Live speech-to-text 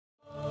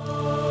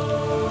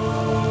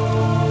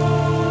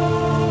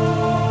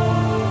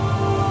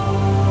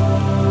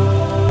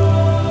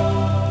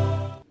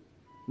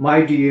My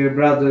dear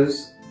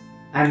brothers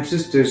and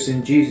sisters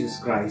in Jesus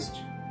Christ,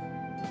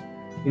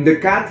 in the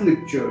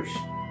Catholic Church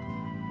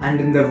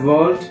and in the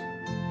world,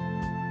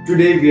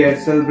 today we are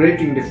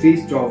celebrating the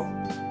feast of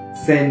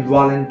Saint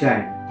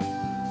Valentine,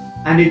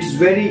 and it's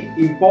very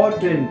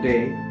important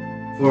day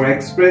for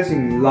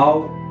expressing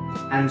love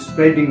and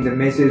spreading the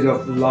message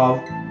of love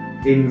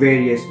in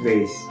various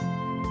ways.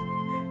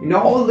 In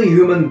all the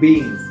human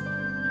beings,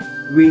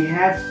 we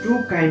have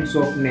two kinds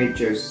of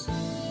natures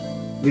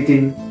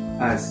within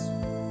us,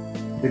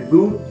 the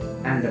good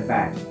and the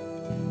bad,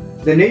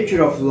 the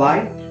nature of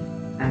light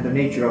and the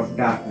nature of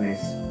darkness.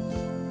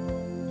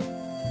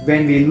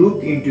 When we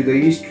look into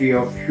the history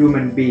of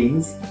human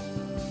beings,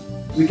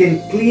 we can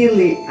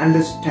clearly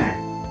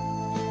understand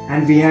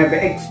and we have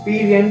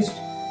experienced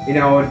in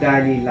our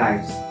daily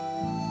lives.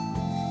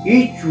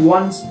 Each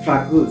one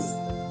struggles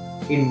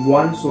in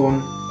one's own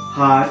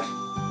heart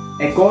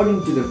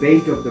according to the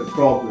weight of the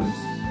problems,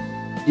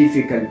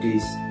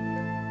 difficulties,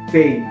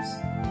 pains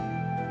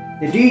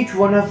that each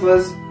one of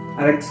us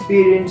are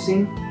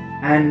experiencing,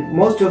 and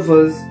most of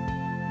us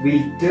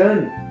will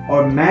turn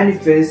or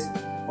manifest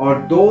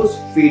or those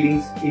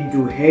feelings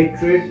into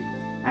hatred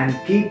and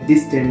keep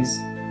distance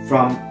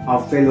from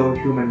our fellow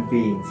human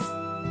beings,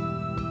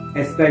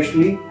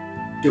 especially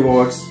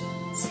towards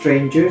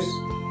strangers,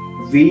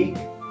 weak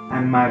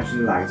and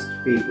marginalized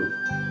people.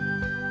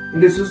 In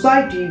the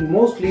society,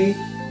 mostly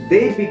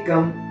they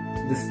become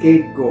the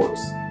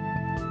scapegoats.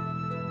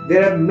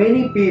 There are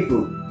many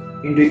people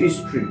in the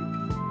history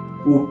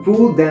who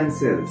prove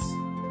themselves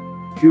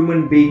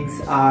human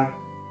beings are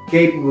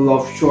capable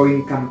of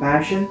showing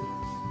compassion,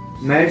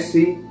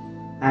 mercy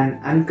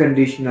and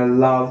unconditional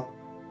love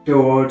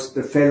towards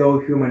the fellow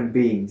human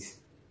beings.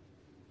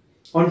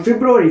 On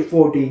February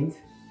 14th,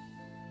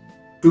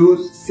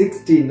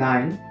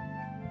 269,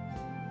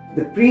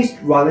 the priest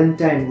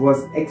Valentine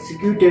was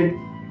executed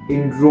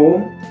in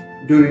Rome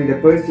during the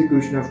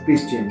persecution of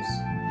Christians.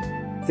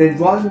 Saint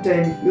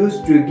Valentine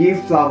used to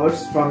give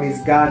flowers from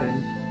his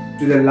garden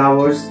to the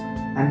lovers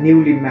and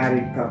newly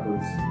married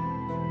couples.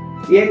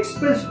 He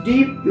expressed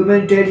deep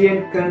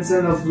humanitarian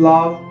concern of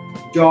love,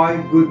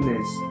 joy,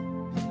 goodness.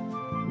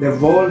 The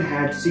world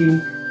had seen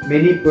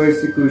many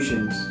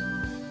persecutions.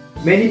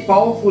 Many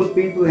powerful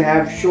people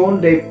have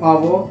shown their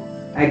power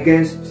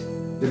against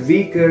the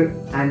weaker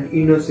and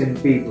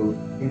innocent people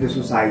in the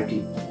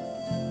society.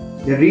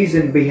 The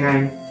reason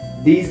behind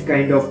these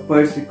kind of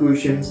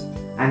persecutions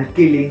and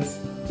killings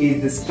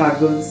is the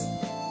struggles,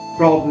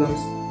 problems,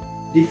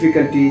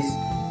 difficulties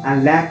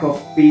and lack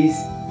of peace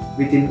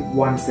within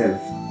oneself.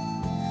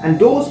 And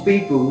those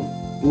people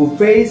who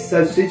face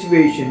such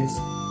situations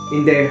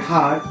in their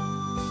heart,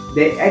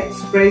 they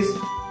express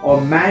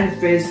or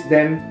manifest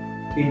them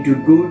into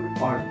good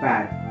or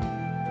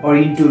bad, or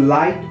into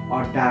light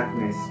or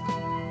darkness.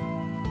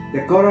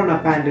 The corona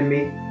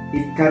pandemic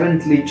is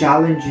currently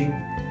challenging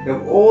the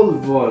whole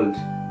world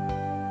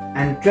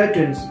and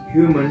threatens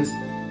humans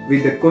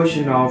with the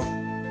question of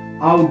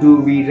how do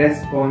we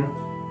respond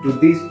to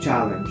this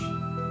challenge.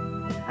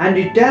 And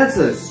it tells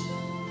us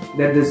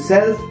that the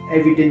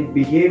self-evident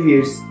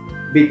behaviors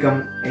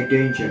become a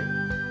danger.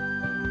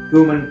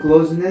 Human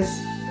closeness,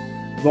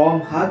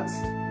 warm hugs,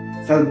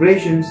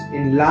 celebrations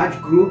in large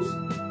groups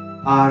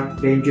are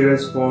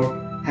dangerous for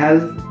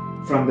health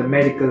from the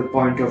medical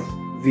point of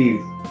view.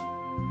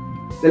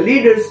 The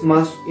leaders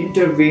must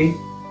intervene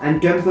and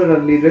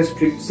temporarily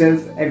restrict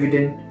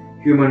self-evident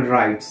human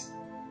rights.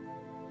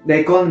 The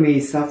economy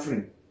is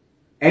suffering.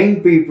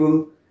 Young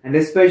people and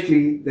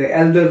especially the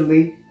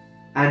elderly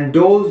and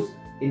those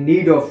in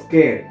need of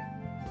care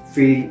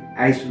feel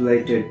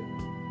isolated.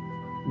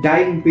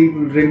 Dying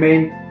people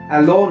remain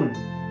alone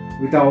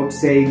without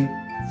saying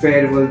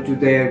farewell to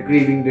their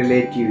grieving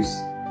relatives.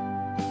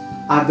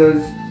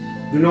 Others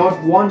do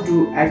not want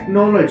to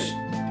acknowledge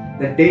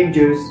the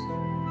dangers,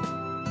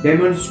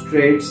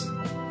 demonstrates,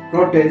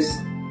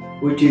 protests,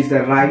 which is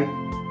the right,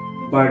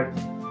 but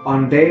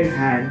on their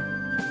hand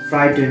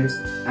frightens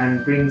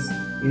and brings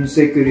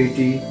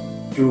insecurity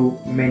to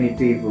many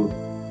people.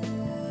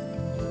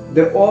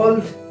 The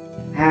world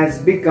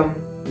has become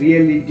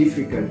really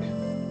difficult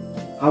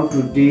how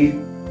to deal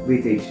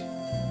with it.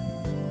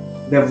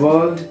 The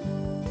world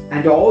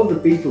and all the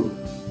people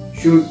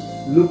should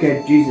look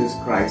at Jesus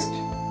Christ,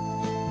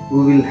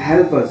 who will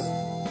help us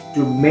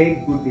to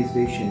make good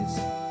decisions.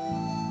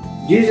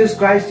 Jesus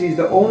Christ is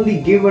the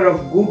only giver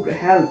of good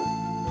health,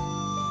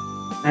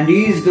 and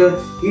He is the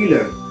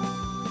healer.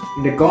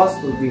 In the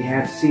Gospel we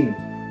have seen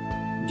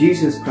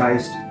Jesus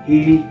Christ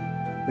healed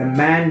the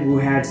man who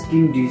had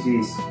skin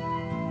disease,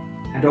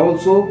 and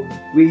also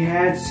we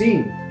had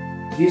seen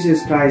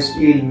Jesus Christ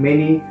healed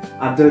many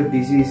other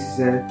diseases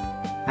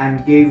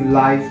and gave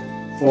life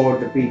for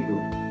the people.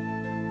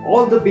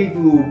 All the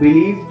people who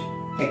believed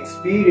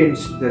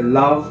experienced the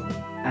love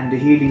and the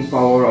healing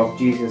power of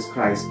Jesus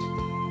Christ.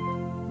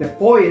 The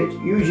poet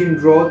Eugene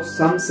Roth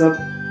sums up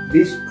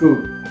this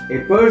truth. A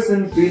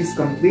person feels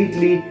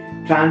completely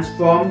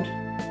transformed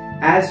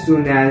as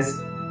soon as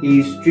he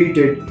is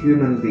treated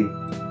humanly.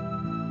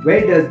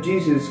 Where does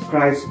Jesus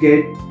Christ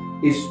get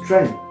his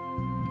strength?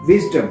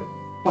 wisdom,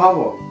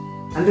 power,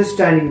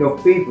 understanding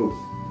of people?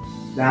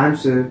 The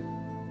answer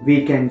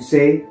we can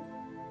say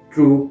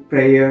through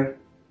prayer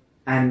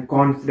and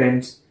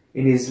confidence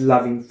in his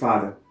loving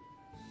Father.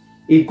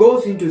 He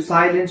goes into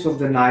silence of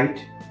the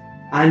night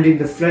and in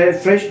the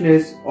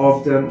freshness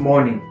of the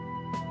morning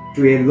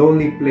to a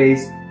lonely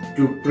place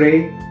to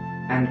pray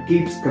and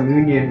keeps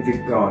communion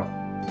with God.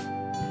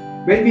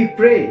 When we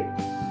pray,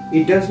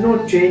 it does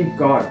not change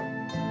God.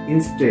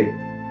 Instead,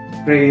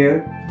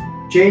 prayer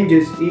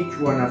changes each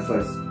one of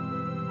us.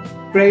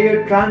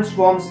 Prayer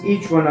transforms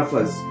each one of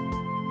us.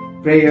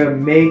 Prayer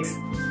makes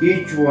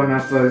each one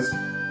of us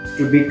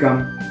to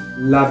become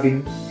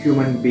loving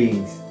human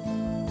beings.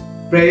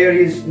 Prayer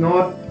is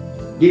not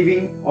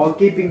giving or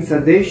keeping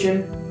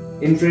suggestion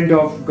in front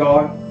of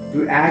God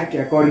to act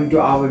according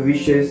to our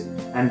wishes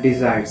and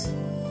desires.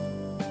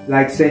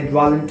 Like Saint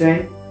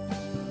Valentine,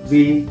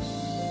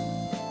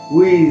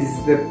 who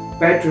is the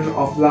patron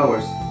of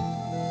lovers,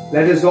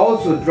 let us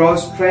also draw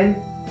strength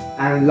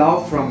and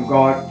love from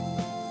God,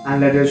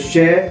 and let us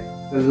share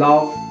the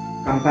love,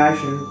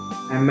 compassion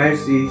and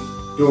mercy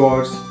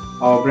towards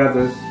our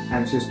brothers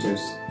and sisters.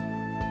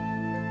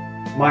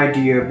 My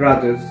dear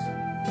brothers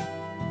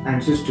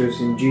and sisters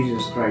in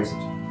Jesus Christ,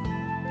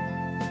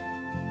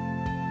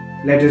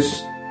 let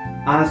us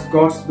ask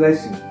God's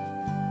blessing.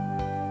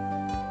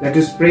 Let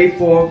us pray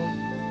for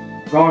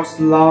God's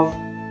love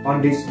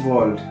on this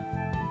world.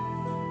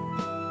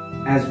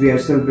 As we are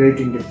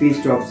celebrating the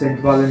feast of Saint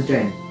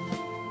Valentine,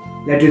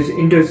 let us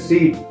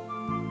intercede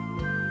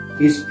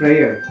his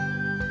prayer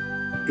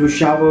to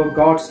shower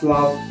God's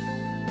love,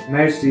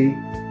 mercy,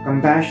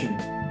 compassion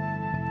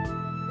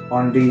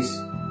on this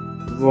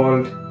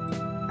world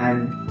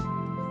and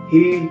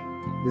heal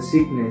the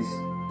sickness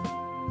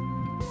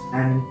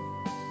and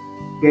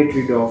get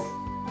rid of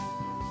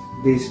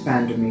this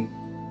pandemic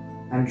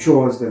and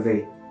show us the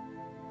way.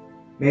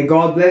 May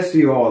God bless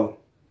you all.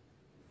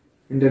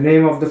 In the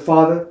name of the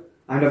Father,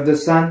 and of the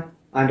Son,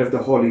 and of the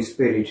Holy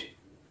Spirit.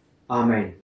 Amen.